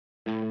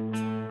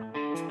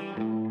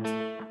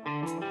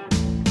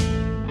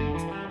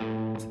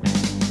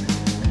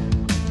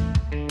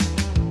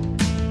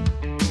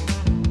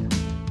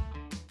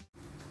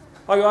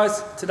Hi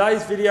guys,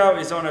 today's video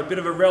is on a bit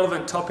of a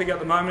relevant topic at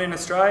the moment in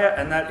Australia,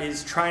 and that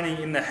is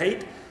training in the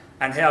heat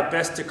and how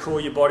best to cool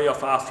your body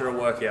off after a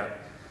workout.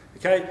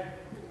 Okay,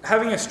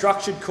 having a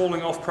structured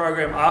cooling off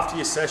program after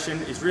your session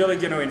is really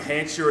going to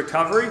enhance your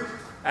recovery,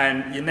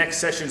 and your next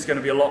session is going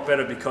to be a lot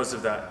better because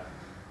of that.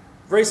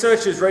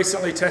 Researchers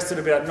recently tested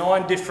about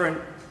 9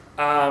 different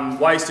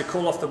ways to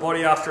cool off the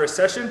body after a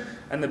session,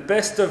 and the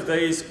best of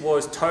these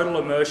was total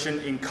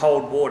immersion in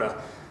cold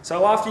water.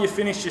 So after you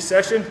finish your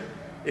session,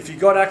 if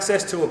you've got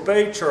access to a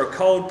beach or a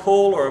cold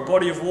pool or a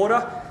body of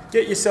water,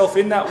 get yourself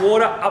in that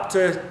water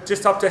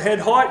just up to head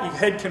height. Your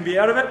head can be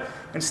out of it,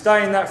 and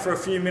stay in that for a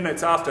few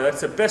minutes after.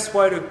 That's the best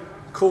way to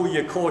cool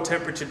your core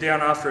temperature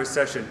down after a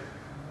session.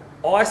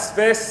 Ice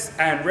vests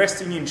and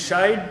resting in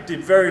shade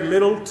did very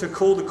little to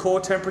cool the core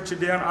temperature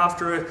down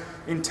after an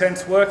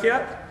intense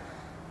workout.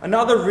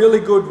 Another really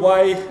good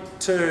way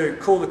to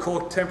cool the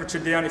core temperature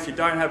down if you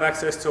don't have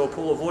access to a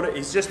pool of water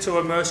is just to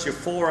immerse your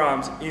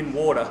forearms in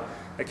water.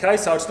 Okay,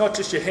 so it's not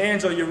just your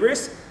hands or your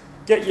wrists.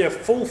 Get your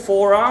full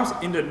forearms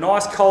into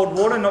nice cold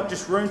water, not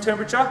just room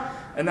temperature,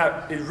 and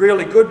that is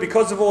really good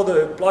because of all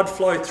the blood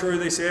flow through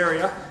this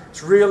area.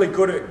 It's really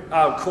good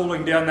at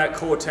cooling down that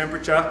core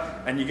temperature,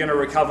 and you're going to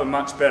recover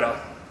much better.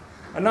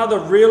 Another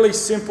really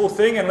simple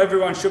thing, and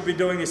everyone should be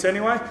doing this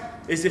anyway,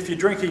 is if you're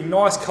drinking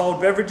nice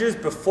cold beverages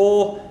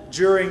before,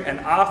 during and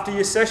after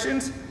your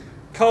sessions.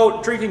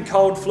 Drinking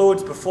cold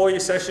fluids before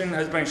your session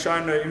has been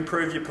shown to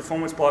improve your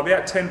performance by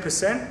about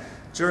 10%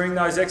 during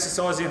those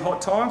exercising hot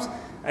times,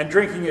 and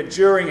drinking it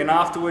during and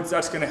afterwards,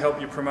 that's going to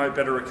help you promote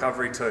better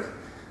recovery too.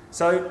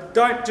 So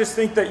don't just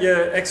think that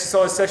your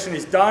exercise session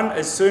is done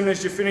as soon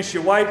as you finish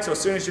your weights or as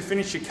soon as you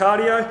finish your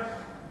cardio.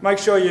 Make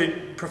sure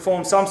you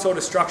perform some sort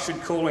of structured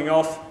cooling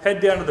off.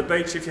 Head down to the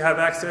beach if you have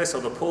access,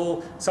 or the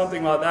pool,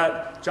 something like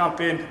that. Jump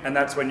in, and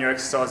that's when your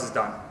exercise is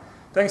done.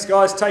 Thanks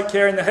guys, take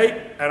care in the heat,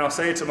 and I'll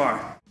see you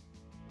tomorrow.